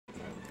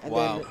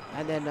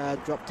and then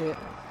dropped it.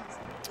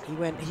 He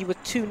was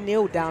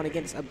 2-0 down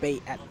against a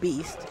bait at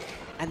Beast,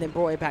 and then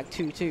brought it back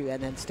 2-2,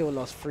 and then still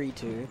lost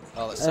 3-2.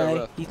 Oh, that's so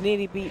rough. He's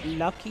nearly beat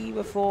Lucky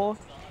before.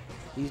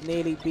 He's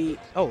nearly beat.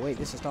 Oh wait,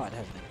 this has started,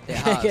 hasn't it? It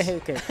has.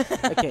 okay.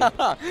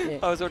 Yeah.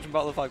 I was watching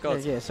Battle of Five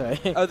Gods. Yeah, sorry.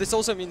 Oh, this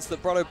also means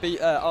that Brado beat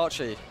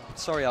Archie.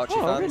 Sorry, Archie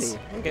fans.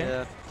 Really?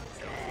 Okay.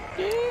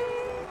 Yeah.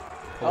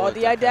 Oh,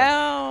 the eye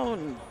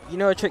down. You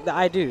know a trick that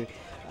I do.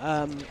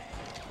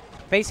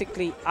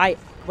 Basically,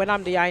 when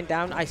I'm the eye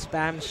down, I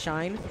spam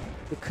shine,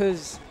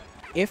 because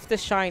if the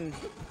shine,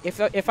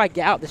 if I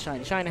get out the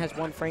shine has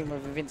 1 frame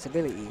of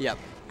invincibility. Yep.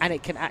 And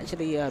it can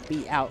actually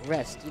beat out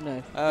rest, you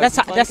know. That's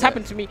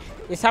happened to me.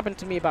 It's happened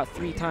to me about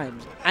 3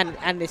 times,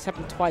 and it's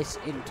happened twice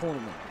in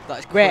tournament.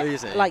 That's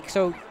crazy. Like,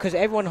 so, because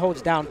everyone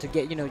holds down to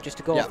get, just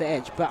to go off the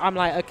edge. But I'm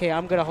like, okay,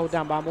 I'm gonna hold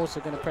down, but I'm also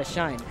gonna press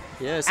shine.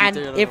 Yeah. So and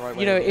if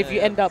if you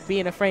end up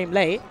being a frame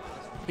late,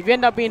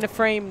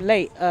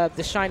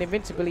 the shine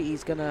invincibility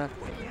is gonna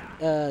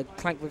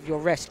clank with your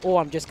rest,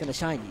 or I'm just gonna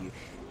shine you.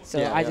 So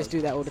I just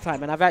do that all the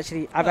time, and I've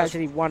actually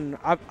won.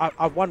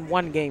 I've won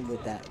 1 game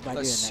with that by doing that.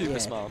 That's super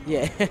smart.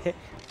 Yeah.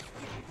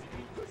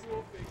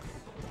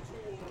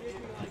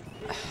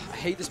 I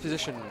hate this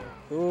position.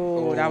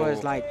 Ooh, that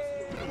was like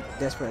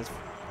desperate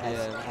as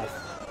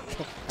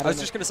I was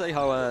just gonna say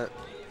how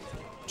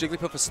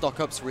Jigglypuff's stock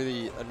up's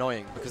really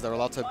annoying, because they're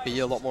allowed to be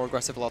a lot more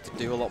aggressive, allowed to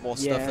do a lot more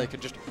stuff. They can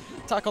just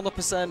attack on the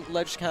percent,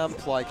 ledge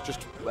camp, like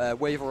just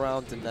wave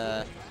around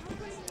and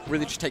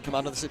really just take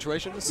command of the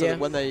situation. So that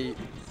when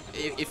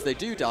if they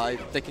do die,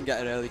 they can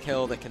get an early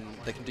kill. They can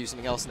do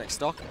something else next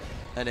stock,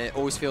 and it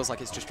always feels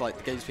like it's just like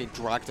the game's being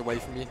dragged away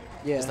from you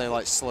as they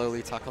like slowly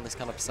attack on this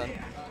kind of percent.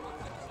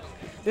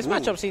 This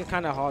matchup seems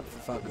kind of hard for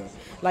Falco.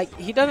 Like,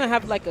 he doesn't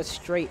have like a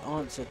straight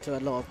answer to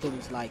a lot of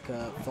things like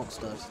Fox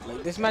does.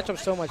 Like, this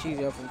matchup's so much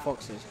easier from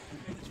Fox's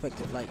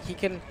perspective. Like, he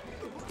can.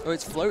 Oh,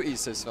 it's floaties,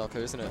 says Falco,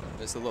 isn't it?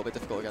 It's a little bit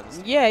difficult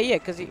against. Yeah,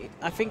 because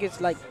I think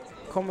it's like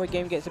combo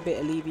game gets a bit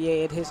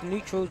alleviated. His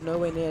neutral's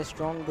nowhere near as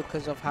strong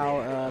because of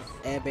how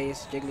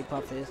air-based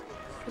Jigglypuff is.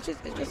 It's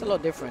just a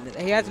lot different.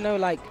 He has no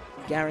like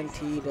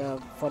guaranteed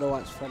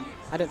follow-ups from.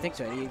 I don't think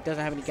so. He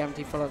doesn't have any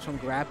guaranteed follow-ups from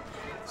grab.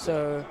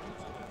 So.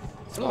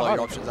 It's a lot of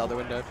options out the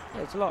window.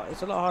 Yeah, it's a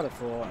lot harder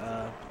for.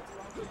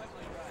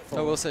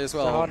 I will say as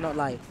well. It's a hard not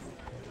life.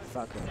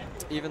 Falco.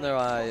 Even though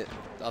I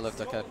love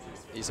Ducker,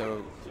 he's a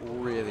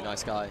really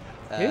nice guy.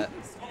 Who?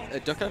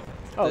 Ducker.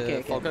 Oh,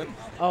 okay. Falco.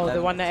 Oh,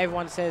 the one that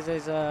everyone says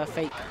is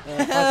fake.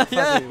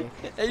 Fuzzy.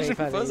 Asian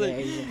Fuzzy. Yeah,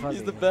 Asian Fuzzy.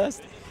 He's the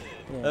best.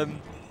 Yeah.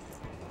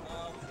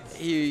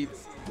 He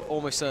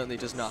almost certainly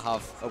does not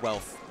have a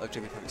wealth of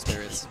Jigglypuff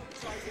experience.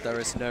 There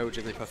is no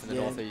Jigglypuff in the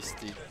Northeast.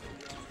 He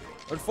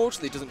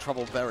unfortunately doesn't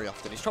travel very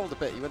often. He's travelled a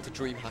bit. He went to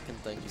DreamHack and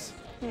things.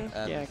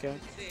 Okay.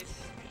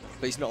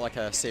 But he's not like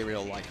a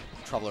serial like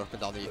traveller up and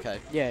down the UK.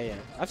 Yeah.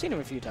 I've seen him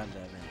a few times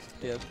there, man.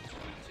 Yeah.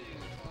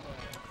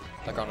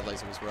 That grounded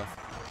laser was rough.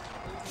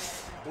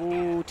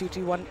 Ooh,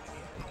 2-2-1.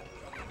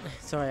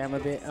 Sorry, I'm a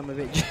bit.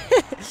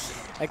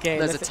 Okay.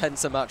 There's a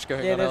tenser match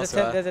going on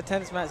elsewhere. There's a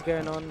tense match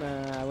going on.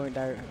 I won't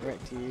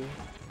direct you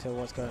to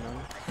what's going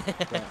on.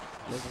 But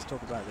let's just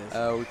talk about this.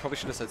 We probably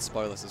should have said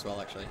spoilers as well,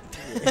 actually.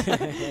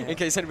 In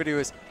case anybody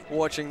was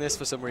watching this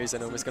for some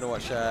reason and was going to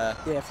watch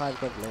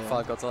 5 Gods later.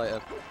 5 Gods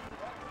later.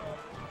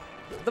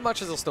 The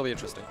matches will still be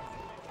interesting.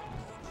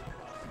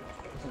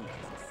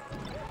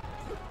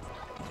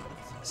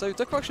 So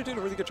Ducker actually doing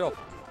a really good job.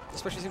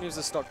 Especially since he was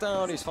a stock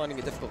down, he was finding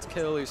it difficult to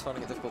kill, he was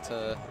finding it difficult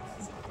to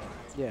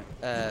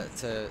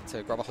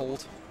to grab a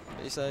hold.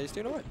 He's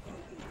doing alright.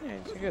 Yeah,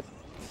 he's good.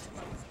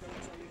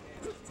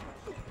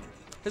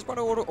 Has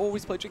Brado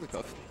always played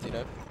Jigglypuff, do you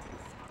know?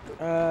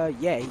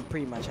 Yeah, he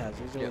pretty much has.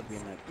 He's always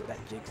been like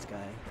that Jigs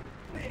guy.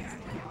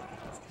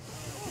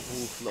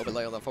 Ooh, a little bit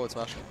late on that forward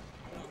smash.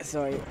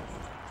 Sorry.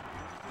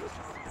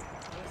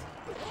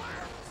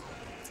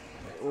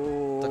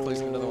 Duck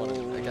losing another one.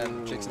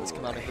 Again, Jigs in his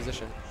commanding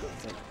position.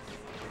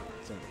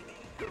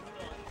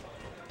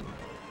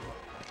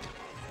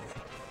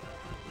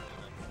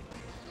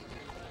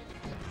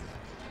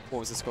 What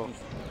was the score?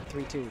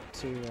 3-2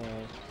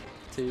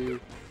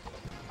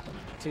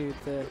 to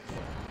the.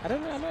 I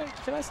don't know.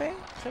 Should I say?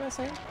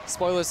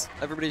 Spoilers.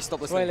 Everybody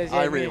stop listening. Spoilers,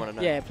 I really want to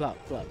know. Yeah, plot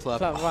 1.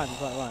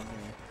 Yeah.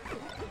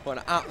 What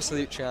an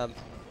absolute champ.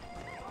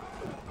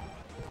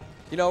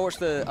 You know, I watched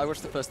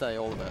the first day,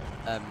 all of it,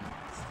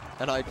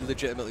 and I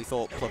legitimately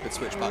thought Plug had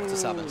switched back to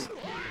Samus.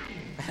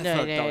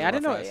 No, I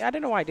don't know. I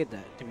don't know why I did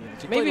that. To be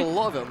honest, you played a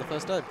lot of it on the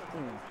first day.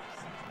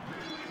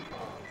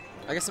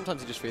 I guess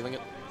sometimes you're just feeling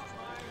it.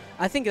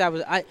 I think that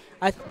was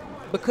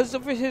because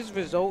of his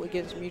result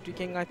against Mewtwo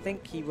King. I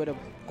think he would have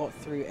got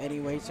through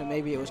anyway. So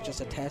maybe it was just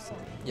a test.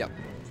 Yep.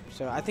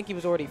 So I think he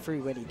was already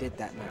through when he did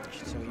that match.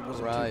 So he wasn't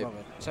too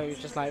bothered. So he was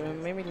just like,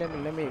 maybe let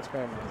me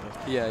experiment with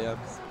this. Yeah.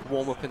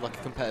 Warm up in like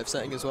a competitive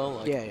setting as well.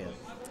 Like yeah.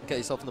 Get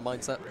yourself in the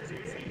mindset.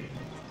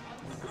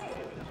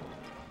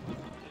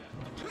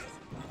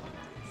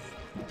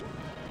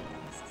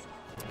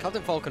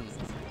 Captain Falcon,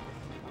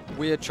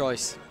 weird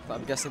choice, but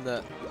I'm guessing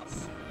that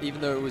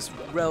even though it was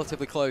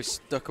relatively close,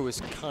 Ducker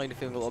was kind of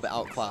feeling a little bit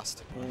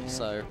outclassed. Yeah.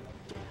 So,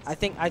 I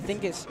think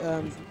it's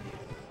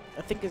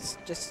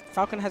just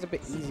Falcon has a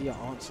bit easier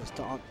answers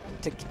to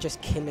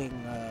just killing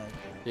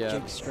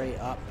Jig straight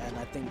up, and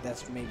I think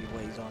that's maybe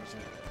what he's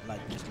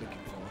just looking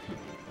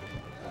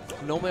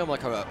for. Normally, I'm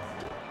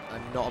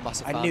not a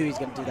massive fan. I knew he was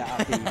gonna do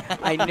that up B.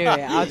 I knew it.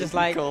 I was just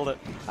like, called it.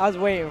 I was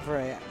waiting for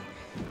it.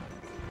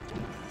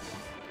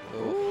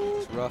 Oh,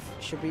 it's rough.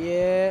 Should be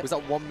it. Was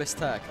that one missed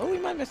tag? Oh, he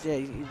might miss. Yeah,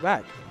 he's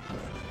back.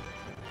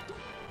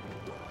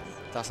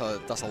 That's a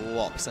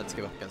lot of percent to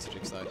give up against a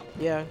Jig side.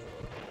 Yeah.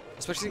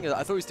 Especially thinking,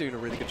 I thought he was doing a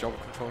really good job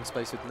of controlling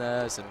space with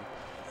Nairs, and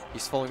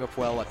he's following up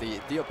well. Like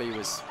the up B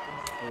was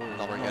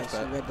not very good.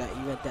 But you read that.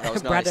 You read that. That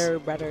was nice.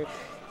 Brado.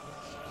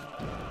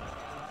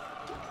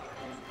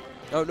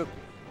 Oh no.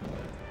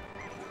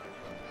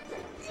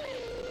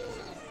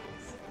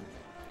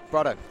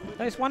 Brado.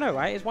 No, it's 1-0,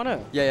 right? It's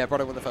 1-0. Yeah,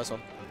 Brado won the first one.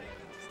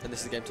 And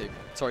this is game 2.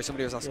 Sorry,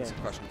 somebody was asking some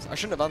questions. I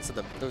shouldn't have answered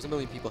them. There was a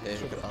million people here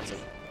who could have answered.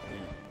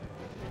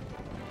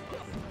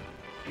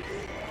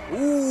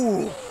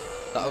 Ooh!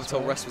 That up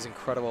tilt rest was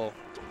incredible.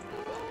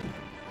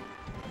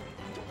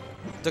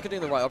 Ducker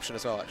doing the right option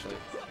as well, actually.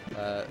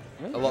 A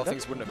lot of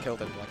things wouldn't have killed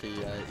him. Like he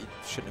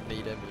shouldn't have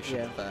needed him. He should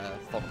have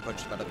Falcon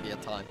punched him out of the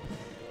end time.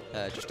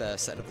 Just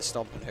setting up the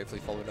stomp and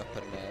hopefully following up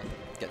and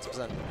get to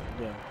percent.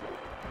 Yeah.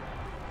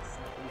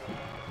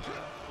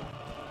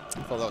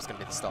 I thought that was going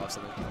to be the start of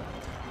something.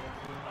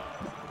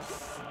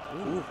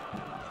 Ooh.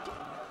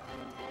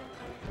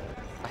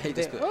 I hate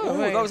this bit. Oh,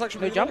 that was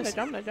actually no jump, nice.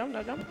 no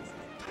jump.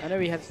 I know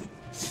he has.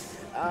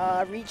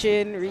 Reach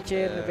in,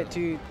 a bit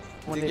too.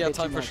 Did he have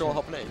time for a short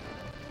hop and aim?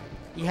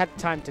 He had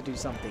time to do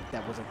something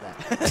that wasn't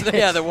that.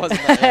 Yeah, there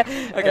wasn't that.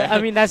 Yeah. Okay.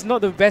 I mean, that's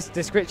not the best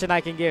description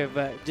I can give,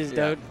 but just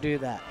don't do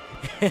that.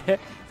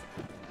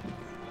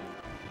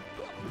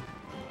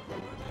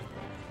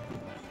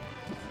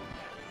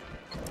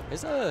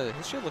 His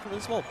shield looking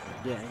really small.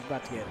 Yeah, he's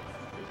about to get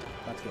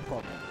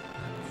popped.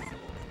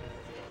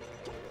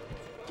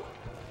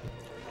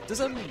 Does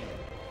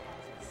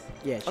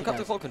yeah, on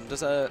Captain Falcon,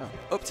 does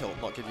up tilt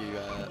not give you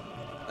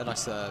a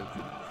nice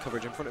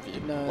coverage in front of you?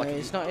 No, like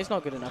it's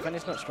not good enough, and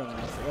it's not strong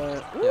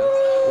enough.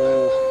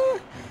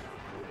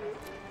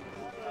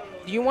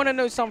 Do you want to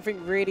know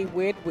something really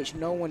weird, which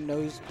no one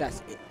knows?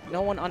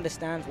 No one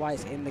understands why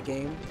it's in the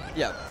game.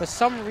 Yeah. For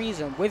some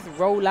reason, with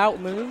rollout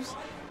moves,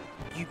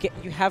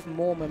 you have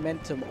more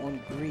momentum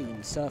on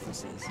green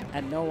surfaces,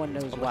 and no one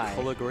knows why.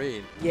 Color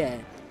green. Yeah.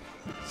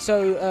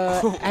 So,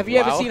 have you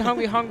ever seen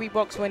Hungry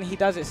Box when he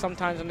does it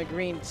sometimes on the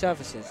green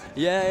surfaces?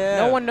 Yeah.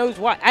 No one knows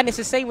why. And it's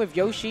the same with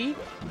Yoshi.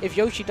 If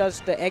Yoshi does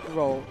the egg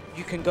roll,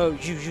 you can go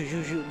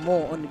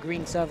more on the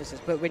green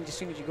surfaces, but as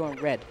soon as you go on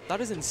red.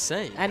 That is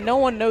insane. And no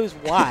one knows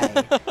why.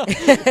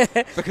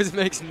 Because it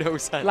makes no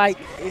sense. Like,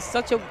 it's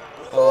such a...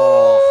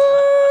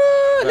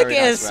 Oh, look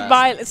at his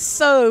smile. It's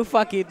so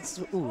fucking...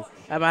 Ooh.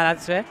 Am I allowed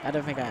to swear? I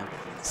don't think I am.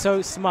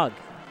 So smug.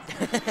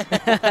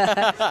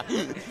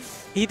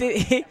 He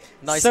did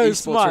nice so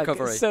esports smug.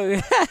 recovery.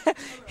 So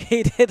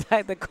he did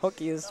like the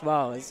cockiest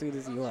smile as soon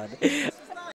as he won.